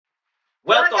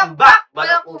Welcome back,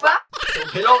 Balakuba! So,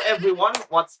 hello everyone,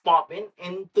 what's poppin'?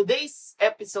 In today's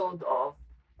episode of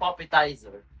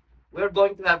Poppitizer, we're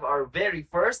going to have our very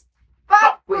first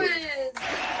Pop quiz. quiz!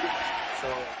 So,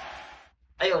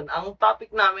 ayun, ang topic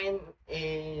namin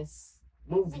is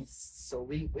movies. So,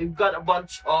 we've got a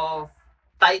bunch of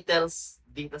titles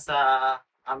dito sa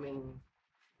aming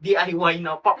DIY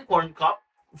na popcorn cup.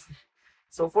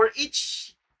 So, for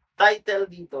each title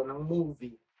dito ng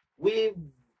movie, we've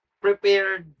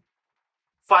prepared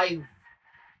 5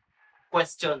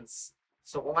 questions.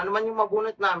 So, kung ano man yung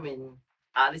mabunot namin,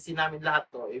 aalisin namin lahat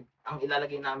to. Ang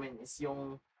ilalagay namin is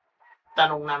yung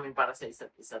tanong namin para sa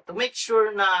isa't isa. To make sure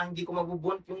na hindi ko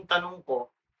mabubunot yung tanong ko,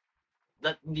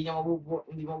 that hindi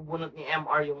mabubunot ni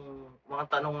MR yung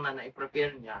mga tanong na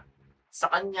na-prepare niya. Sa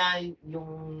kanya,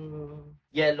 yung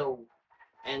yellow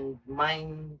and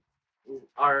mine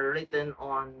are written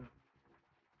on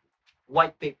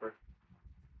white paper.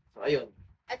 So, ayun.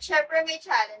 At syempre may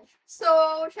challenge. So,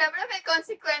 syempre may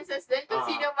consequences din kung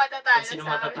sino matatalo Kung sino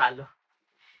sa amin. matatalo.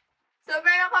 So,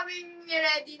 meron kaming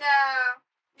ready na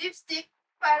lipstick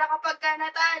para kapag ka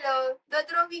natalo,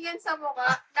 dodrawingan sa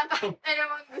mukha ng kahit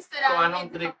anong gusto namin. Kung anong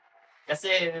trip. Kasi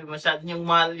masyado niyang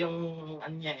mahal yung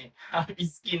ano niya eh. Happy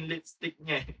skin lipstick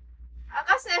niya eh.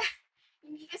 Kasi,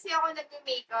 hindi kasi ako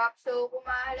nag-makeup. So, kung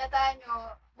mahalata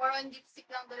nyo, more on lipstick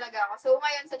lang talaga ako. So,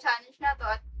 ngayon sa challenge na to,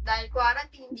 at dahil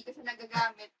quarantine, hindi ko siya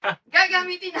nagagamit.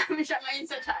 Gagamitin namin siya ngayon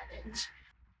sa challenge.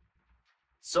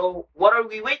 So, what are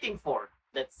we waiting for?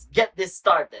 Let's get this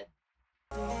started.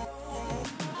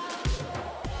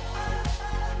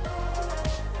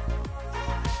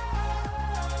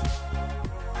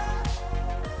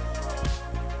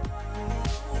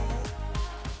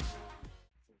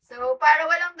 So, para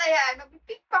walang dayaan,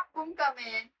 mag-pick-pack-boom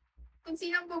kami kung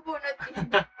sinong bubunot din.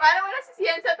 Para wala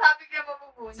sisiyan sa topic na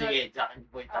mabubunot. Sige, Jack and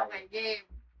Boy tayo. Okay, game.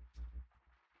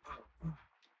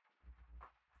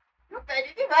 Pwede,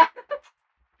 diba?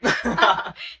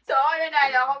 So, ako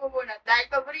nanalo, ako bubunot. Dahil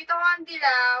paborito ko ang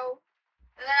dilaw,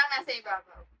 ito na lang nasa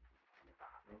ibabaw.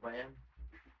 Ano ba yan?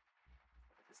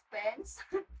 Suspense.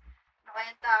 Ano kaya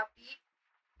ang topic?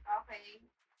 Okay.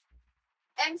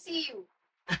 MCU.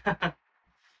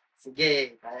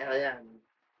 Sige, kaya ka yan.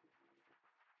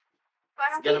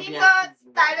 Parang It's gonna feeling be ko,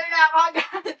 an- talo na ako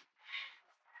agad.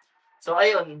 So,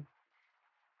 ayun.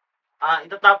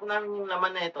 Itatapon namin yung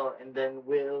laman na ito and then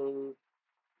we'll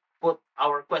put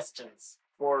our questions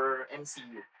for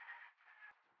MCU.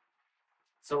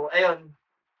 So, ayun.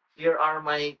 Here are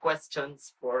my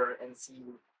questions for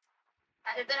MCU.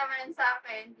 At ito naman ang sa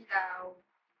akin, dilaw.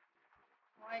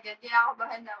 Oh my God,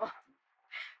 kinakabahan ako.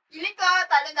 Feeling ko,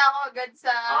 talo na ako agad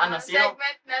sa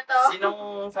segment na to. Sinong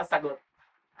sasagot?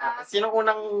 Ah, Sinong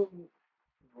unang...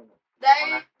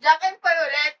 dahil Jack and Poy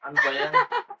ulit. Ano ba yan?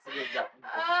 Sige, Jack.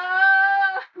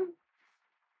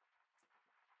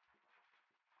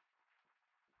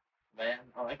 Ba yan?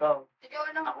 Oh, ikaw. Ikaw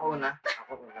na. Ako una.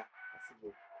 Sige.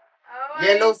 Oh my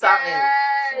Yellow sa akin. God.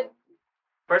 So,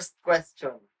 first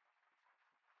question.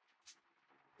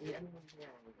 Yan.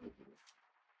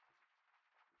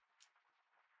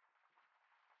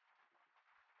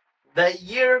 The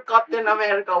year Captain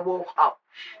America woke up.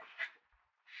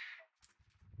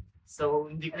 So,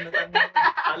 hindi ko na tanong.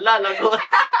 Ala, lagot.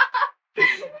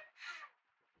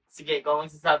 Sige, ikaw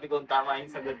ang sasabi kung tama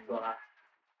yung sagot ko, ha?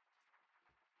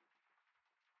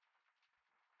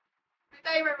 May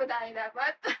timer ba tayo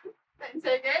dapat? 10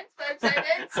 seconds? 5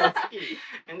 seconds? Sige.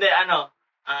 Hindi,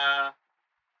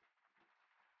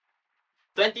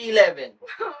 2011.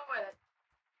 Wala.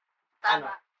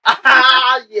 Tama.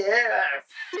 Yes!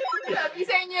 Sabi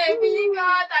sa inyo eh, feeling ko,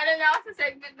 talo na ako sa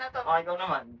segment na to. Okay, ikaw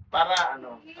naman. Para,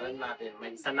 alam natin,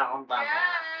 may isa na akong tama.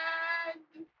 Yan!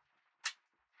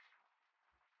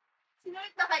 Sino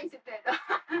ulit nakaisip nito?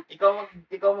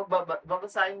 ikaw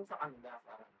magbabasahin sa kanila.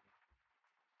 Para.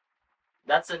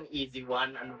 That's an easy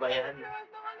one. Ano ba yan?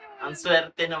 Ang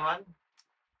swerte naman.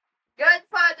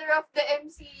 Godfather of the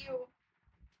MCU.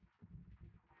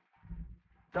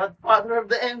 Godfather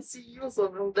of the MCU.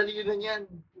 Sobrang dali na yan.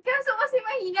 Kaso kasi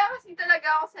mahina kasi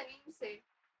talaga ako sa names eh.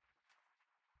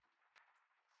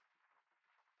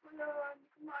 Wala, hindi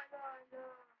ko maalala.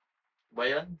 Ba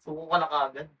yan? Suko ka na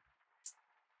kaagad.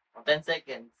 10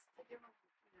 seconds. Sige,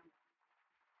 mag-ulam.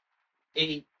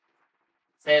 8,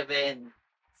 7,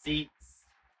 6,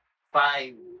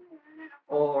 5,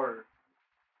 4,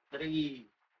 3,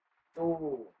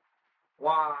 2,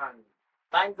 1.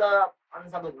 Time's up. Ano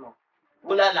sagot mo?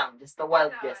 Wala lang. Just a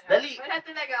wild Wala, guess. wala. Dali. Wala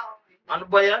talaga ako. Ano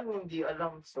ba yan? Hindi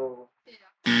alam. So, Sino?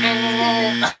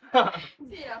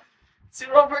 Sino? si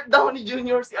Robert Downey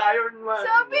Jr., si Iron Man.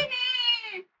 Sabi ni!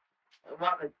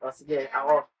 Bakit? O, sige,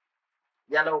 ako.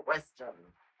 yellow question.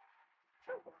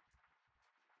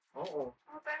 Oo.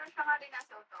 Oh, pero siya nga rin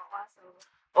nasa auto ko. So,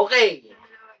 Okay.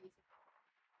 dalawa isip ko.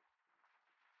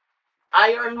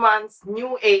 Iron Man's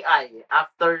new AI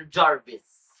after Jarvis.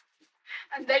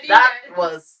 Ang dali That yan.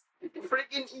 was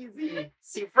freaking easy.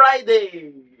 Si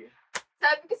Friday.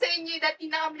 Sabi ko sa inyo, dati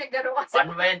na kami naglaro kasi.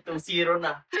 Paano ba yan? 2-0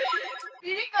 na.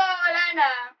 Pili ko, wala na.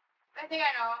 Pwede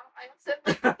ayun sa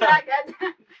agad.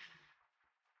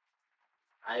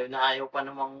 Ayaw pa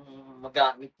namang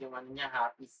magamit yung ano niya,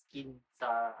 happy skin sa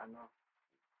ano.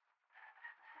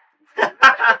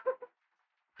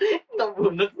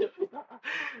 Nabunot niya.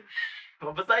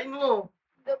 Mabasahin mo.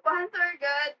 The Panther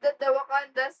God that the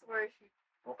Wakandans worship.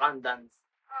 Wakandans.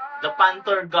 The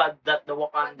Panther God that the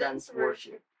Wakandans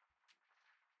worship.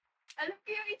 Alam ko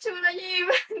yung itsura niya.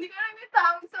 Hindi ko alam yung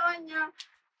tawag sa kanya.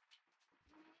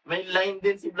 May line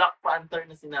din si Black Panther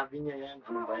na sinabi niya yan.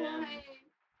 Ano ba yan?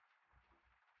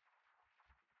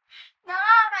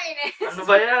 Nakakainis. Ano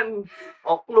ba yan?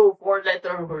 O clue,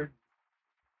 4-letter word.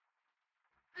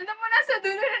 Ano mo nasa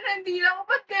dulo na nandila ko,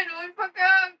 ba't ganun? Pagka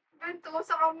ganito,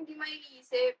 saka mo hindi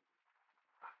maiisip.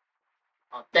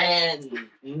 O, 10,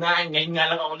 9, ngayon nga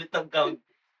lang ako ulit ang count.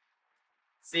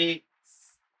 6,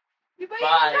 Di ba Five.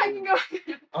 yung laging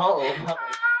gawin? oo,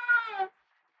 bakit?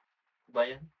 Ba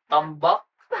yan? Tambak?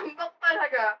 Tambak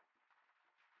talaga.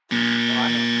 O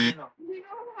ano? Sino? Hindi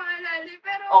ko maalala,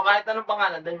 pero O kahit anong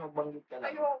pangalan, dahil magbanggit ka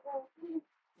lang. ayoko.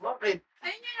 Bakit?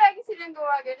 Ayun yung lagi silang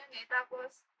gawa ganun eh.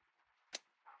 Tapos,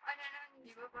 ano nun,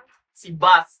 di ba ba? Si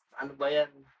Bast. Ano ba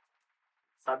yan?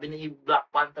 Sabi ni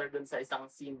Black Panther dun sa isang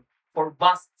scene, for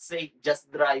Bast's sake, just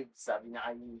drive. Sabi niya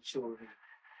kay Shuri.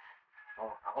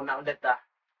 O, ako na ulit ah.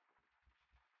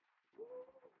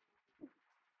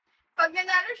 Pag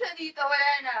nanalo siya dito,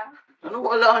 wala na. Anong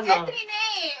wala Eh, na? 3 na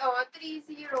eh. O,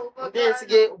 3-0. Pag, Hindi,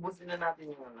 sige, ubusin na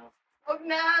natin yung ano. Huwag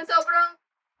na, sobrang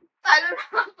talo na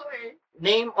ako eh.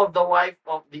 Name of the wife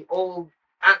of the old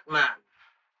Ant-Man.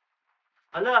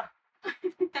 Ala.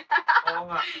 Oo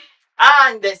nga. Ah,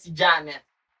 hindi, si Janet.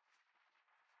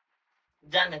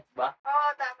 Janet ba? Oo,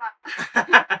 tama.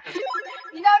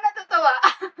 Hindi na ako natutuwa.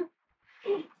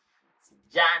 Si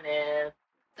Janet.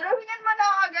 Drawingan mo na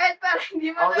ako agad para hindi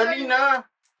mo Oh, dali na.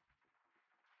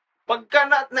 Pagka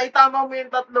naitama mo yung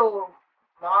tatlo,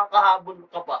 makakahabol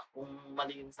ka pa kung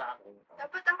mali yung sa akin.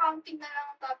 Dapat accounting na lang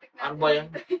ang topic natin. Ano ba yan?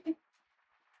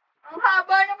 Ang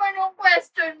haba naman ng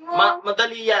question mo.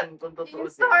 Madali yan kung In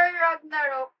tutuusin. Thor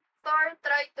Ragnarok, Thor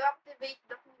tried to activate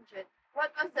the Quinjet.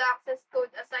 What was the access code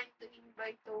assigned to him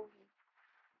by Toby?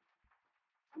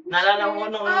 Naalala mo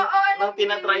nung, alam nung ko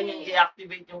tinatry yun niyang eh.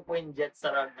 i-activate yung Quinjet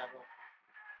sa Ragnarok.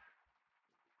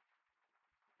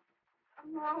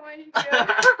 Oh my God.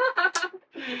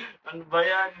 Ano ba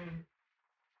yan?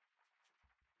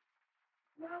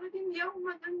 Bakit hindi ako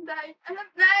matandaan?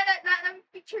 Alam,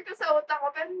 picture ko sa utak ko,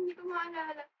 pero hindi ko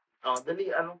maalala. Oh, dali.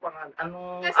 Anong pangalan?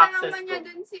 Anong Kasi access naman niya to?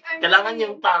 dun si Arnie. Kailangan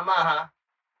yung tama, ha?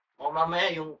 O mamaya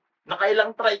yung...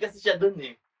 Nakailang try kasi siya dun,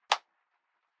 eh.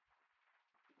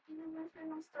 Hindi naman siya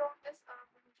ng strongest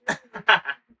Avenger.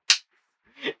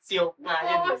 Si Hulk nga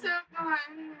yun. Oo, eh. sa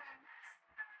pangalan.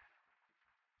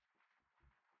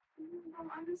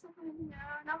 Ano sa kanya?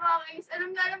 Nakakais. Alam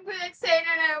ko yung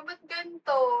eksena na yun. Ba't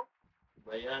ganito?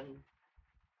 Ba yan?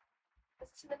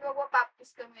 Kasi sila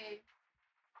magpapapis kami.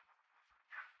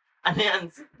 Ano yan?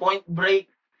 Point Break.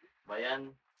 Ba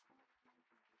yan?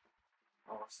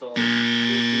 Oh, so...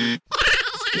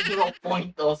 Speaking of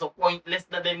point, so pointless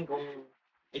na din kung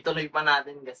ituloy pa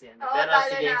natin kasi ano. Oo, Pero talo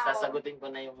sige, na ako. sasagutin ko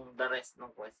na yung the rest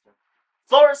ng question.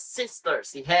 Thor's sister,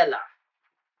 si Hela.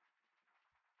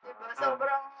 Diba?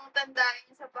 Sobrang tandaan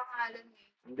niya sa pangalan eh.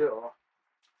 Hindi, oh.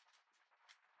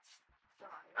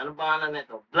 Anong pangalan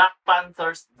nito? Black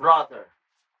Panther's brother.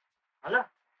 Ala.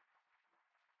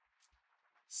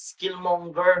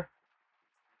 Skillmonger.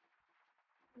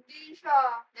 Hindi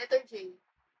siya. Letter J.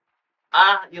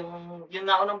 Ah, yung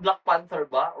naunang Black Panther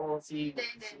ba? O si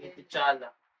Hindi. T'Challa?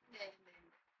 Hindi.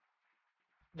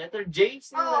 Letter J?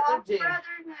 Sino Oo, letter J?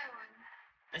 brother na yun.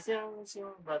 Ay,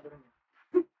 sino brother mo?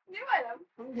 Hindi mo alam.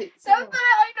 Hindi. Saan Sino?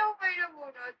 pala kayo na upay na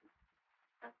bunot?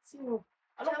 Sino?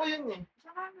 Alam ko yun eh.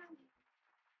 Tsaka na.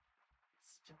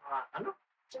 Tsaka, ano?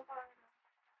 Tsaka na.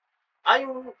 Ah,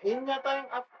 yun yata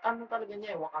yung, ano talaga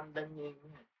niya eh. Wakandan niya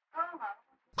yun. Oo nga.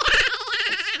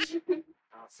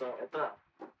 So, ito.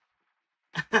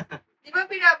 Di ba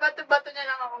binabato-bato na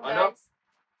lang ako, Ano? guys?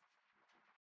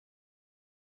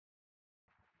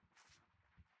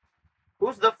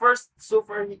 Who's the first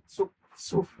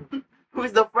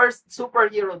who's the first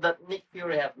superhero that Nick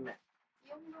Fury have met?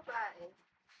 Yung babae.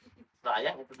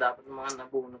 Sayang, ito dapat mga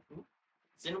nabunot mo.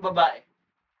 Sino babae?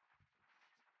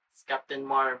 Si Captain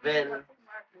Marvel.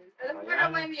 Alam ko Ayan.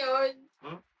 naman yun.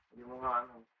 Yung mga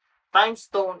ano. Time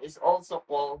Stone is also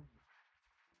called,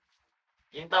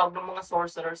 yung tawag ng mga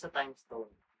sorcerer sa Time Stone.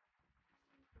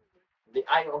 The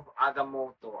Eye of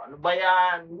Agamotto. Ano ba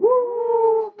yan?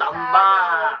 Woo!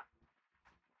 Tamba!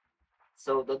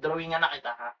 So, dodrawingan na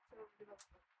kita, ha?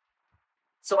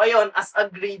 So, ayun, as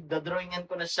agreed, dodrawingan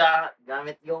ko na siya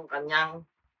gamit yung kanyang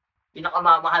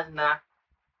pinakamamahal na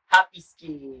Happy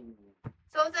Skin.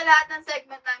 So, sa lahat ng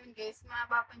segment namin, guys,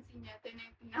 mapapansin niyo, ito na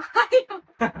yung pinakayo.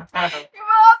 Yung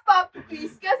mga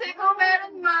puppies. Kasi kung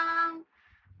meron mang,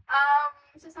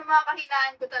 isa sa mga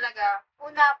kahinaan ko talaga,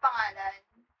 una, pangalan.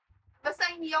 Basta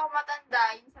hindi ako matanda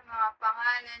yun sa mga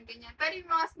pangalan, ganyan. Pero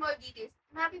yung mga small details,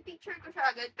 napipicture ko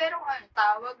siya agad. Pero kung ano,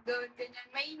 tawag doon, ganyan.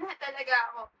 May ina talaga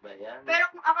ako. Ba yan? Pero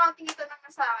kung accounting ito lang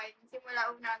sa akin,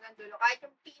 simula una hanggang dulo, kahit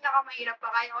yung pinakamahirap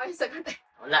pa, kaya ko yung sagutin.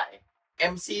 Wala eh.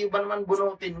 MCU ba naman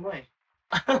bunutin mo eh?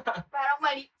 Parang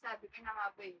mali, sabi ko na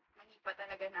nga ba eh. Mali pa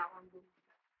talaga na ako ang bumili.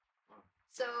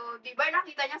 So, di ba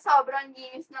nakita niya sobrang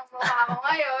linis ng mukha ko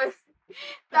ngayon.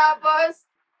 Tapos,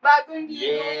 bagong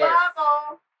ligo Yes. pa ako.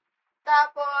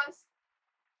 Tapos,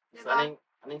 di So, ba?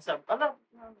 anong sabi? Ano?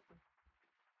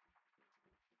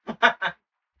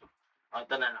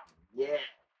 Ito na lang. Yeah.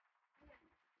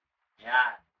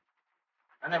 Yan.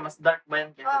 Ano, mas dark ba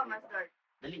yan? Oh, mas dark.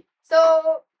 Dali. So,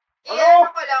 Ano?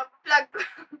 ano ko lang, plug ko.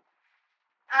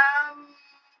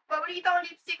 Paborito ko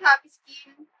lipstick, Happy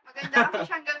Skin. Maganda kasi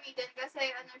siyang gamitin kasi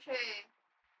ano siya eh.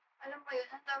 Alam mo yun,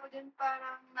 ang tawag yun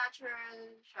parang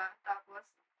natural siya. Tapos,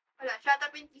 wala, Shut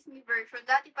Up and Kiss Me version.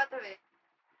 Dati pa to eh.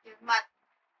 Yung matte.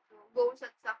 So, Ghost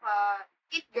at saka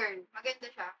It Girl.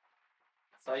 Maganda siya.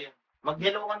 So, yun.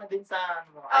 Mag-hello ka na din sa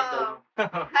ano, mga idol mo.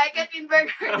 Hi, Catherine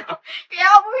Berger. Kaya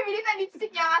ako bumibili ng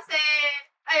lipstick niya kasi,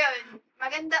 ayun,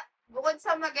 maganda. Bukod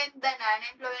sa maganda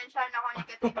na-influensya ako ni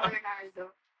Catherine Bernardo.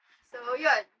 So,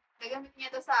 yun. Gagamit niya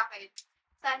to sa akin.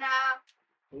 Sana,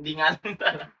 Hindi nga lang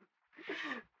talaga.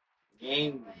 oh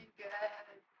Game. my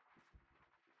God.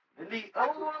 Dali.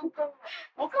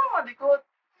 Huwag kang malikot.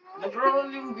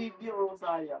 Nag-roll yung video.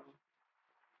 Sayang.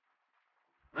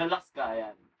 Relax ka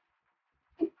yan.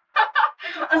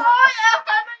 Oy,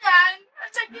 ano yan?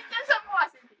 Saglit yan sa mukha.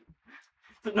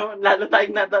 No, lalo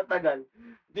tayong natatagal.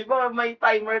 Di ba may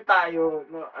timer tayo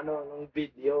no, ng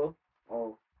video?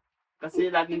 Oh.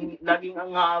 Kasi laging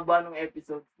ang haba ng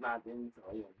episodes natin. So,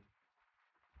 ayun.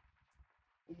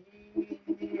 Ang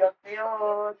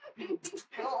cute.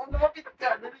 Oo, lumapit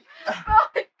ka. Dali.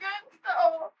 Bakit ganito?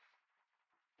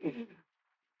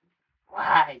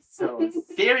 Why so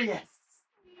serious?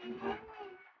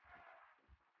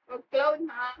 Mag-clown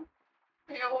ha?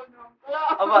 Ayoko nung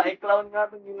clown. Aba, clown nga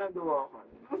itong ginagawa ko.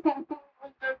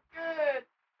 Ang sakit.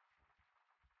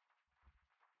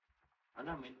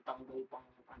 Ano, may natanggal pang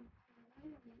ano.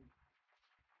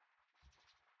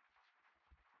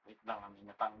 Wait lang, may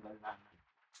natanggal na.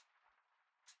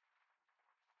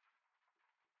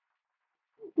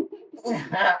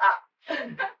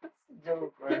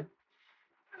 Joker.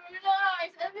 Ano na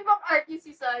guys, alam di bang artist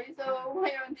si Sai? So,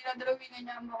 ngayon, dinadrawingan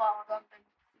niya ang mukha ko gamit.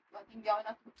 Ba't hindi ako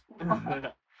natutuwa?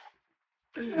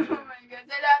 Oh my God.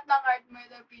 Sa lahat ng art mo,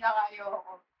 ito ang pinakayo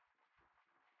ko.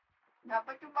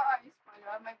 Dapat yung maayos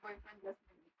pala, may boyfriend just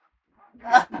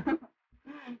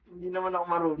Hindi naman ako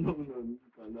marunong nun.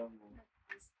 Kala mo.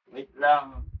 Wait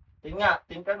lang.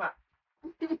 Tingin ka nga.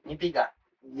 Ngiti ka.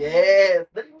 Yes!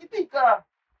 Dali ngiti ka.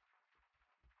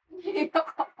 Hindi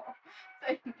ako.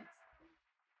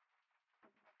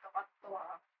 Nakakatuwa.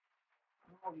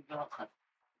 Ano magagakat?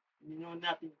 Hindi naman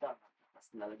natin ka. Tapos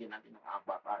lalagyan natin ng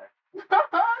avatar.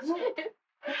 Shit!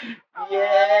 Oh my God.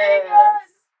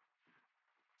 Yes!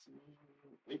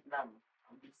 Wait lang.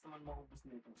 Ang bilis naman maubos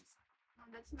na itong isa. Oh,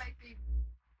 that's my favorite.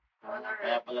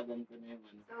 Kaya pala ganito na yung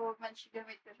ano. So,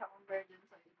 gamit ko siya kung burden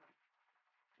sa iba.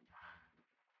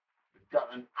 We've got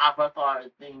an avatar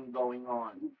thing going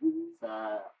on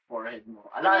sa forehead mo.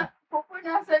 Ala,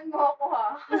 Pupunasan mo ako ha.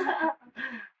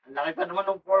 ang laki pa naman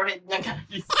ng forehead niya,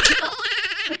 guys.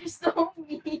 You're so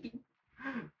mean.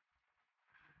 Oh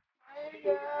my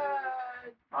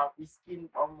God. Happy skin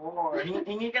pa mo.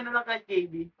 Hingi ka na lang kay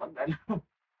KB pag ano.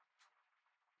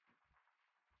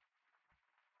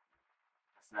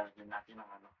 Tapos lalagyan natin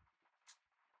ng ano.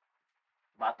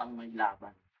 Batang may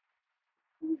laban.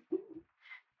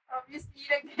 Obviously,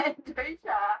 nag-enjoy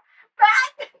siya.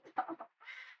 Bakit?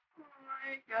 Oh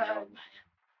my God. Meron na yan.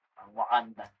 Ang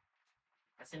Wakanda.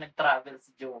 Kasi nag-travel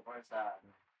si Joker sa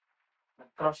ano.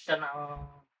 Nag-cross siya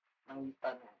ng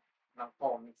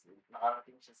comics.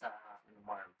 Nakarating siya sa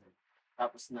Marvel.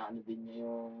 Tapos na ano din niya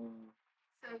yung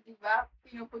So, di ba,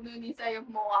 pinupuno ni sa yung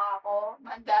mukha ko.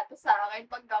 Mandato sa akin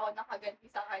pag ako nakaganti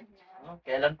sa kanya.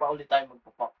 Kailan pa ulit tayo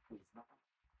magpa-pop quiz? No?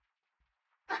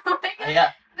 Oh my God.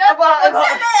 Ayan.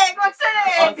 Magsalig!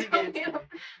 Magsalig! Oh, sige.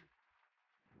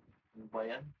 Ano ba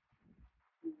yan?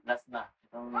 Last na.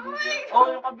 Itong video.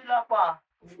 Oh, yung kabila pa.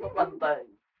 Hindi pa pantay.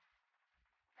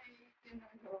 Ay,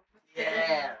 tinulog.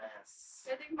 Yes.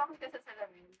 Pwede makita sa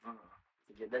salamin.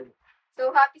 Sige, dali.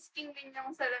 So, happy skin din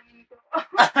yung salamin ko.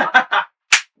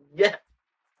 Yes.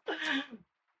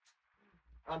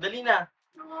 Ang dali na.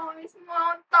 Nakakamiss mo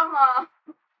ang tanga.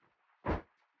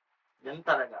 Yan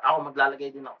talaga. Ako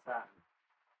maglalagay din ako sa...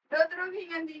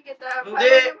 Dodrawingan din kita. Hindi.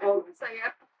 Para naman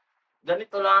masaya.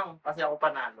 Ganito lang. Kasi ako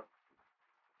panalo.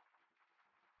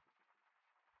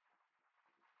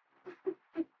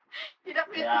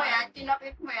 Tinakit Ayan. mo yan.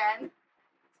 Tinakit mo yan.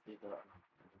 Dito.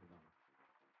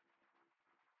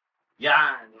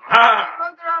 Yan. Ha!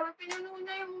 Oh, grabe. Pinuno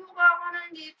niya yung mukha ko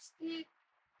ng lipstick.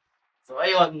 So,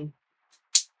 ayun.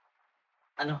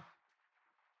 Ano?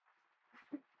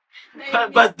 Nainis.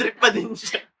 Bad trip pa din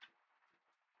siya.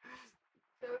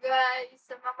 So guys,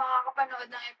 sa mga makakapanood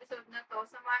ng episode na to,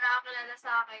 sa mga nakakilala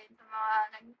sa akin, sa mga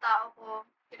naging tao ko,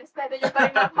 kirespeto niyo pa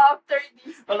rin ako after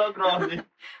this. Hello, grabe.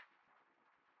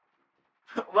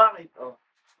 Bakit? Oh.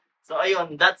 So,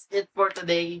 ayun. That's it for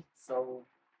today. So,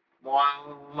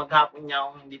 mukhang maghapon niya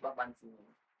akong hindi pa pansin.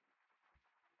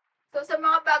 So sa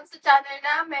mga bago sa channel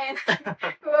namin, sa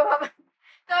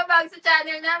mga bago sa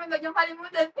channel namin, huwag niyong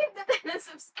kalimutan, pindutin ang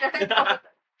subscribe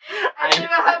button. At sa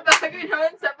mga bago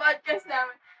naman sa podcast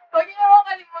namin, huwag niyo naman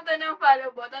kalimutan ng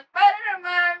follow button para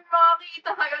naman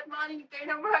makakita kayo at makaninig kayo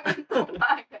ng mga ganitong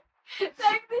bagay.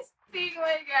 Like this thing, oh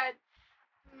my God.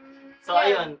 So,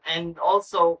 ayun. And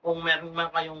also, kung meron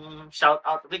man kayong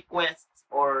shoutout requests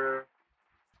or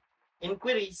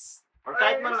inquiries, or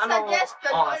kahit man ano, suggestion,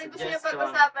 oh, kung ano gusto niyo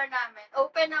pag-usapan namin.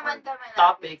 Open naman kami.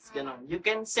 topics, ganun. You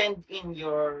can send in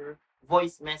your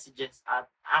voice messages at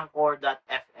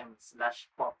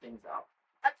anchor.fm/popthingsup.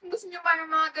 At kung gusto niyo pa ng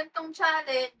mga gantong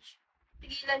challenge,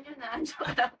 tigilan nyo na.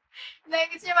 Joke lang. Like,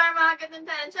 gusto niyo pa ng mga gantong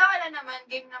challenge, okay lang naman,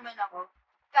 game naman ako.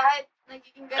 Kahit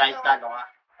nagiging Kahit ganito. talo ka.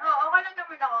 Oo, okay lang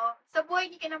naman ako. Sa buhay,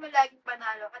 hindi ka naman laging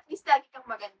panalo. At least lagi kang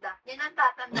maganda. Yan ang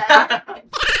tatandaan.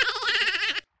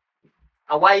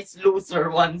 A wise loser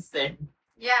once said.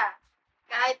 Yeah.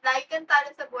 Kahit lagi kang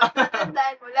talo sa buhay,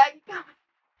 tatandaan mo, lagi kang...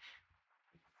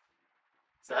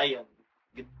 So, ayun.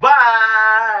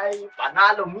 Goodbye!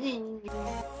 Panalo me!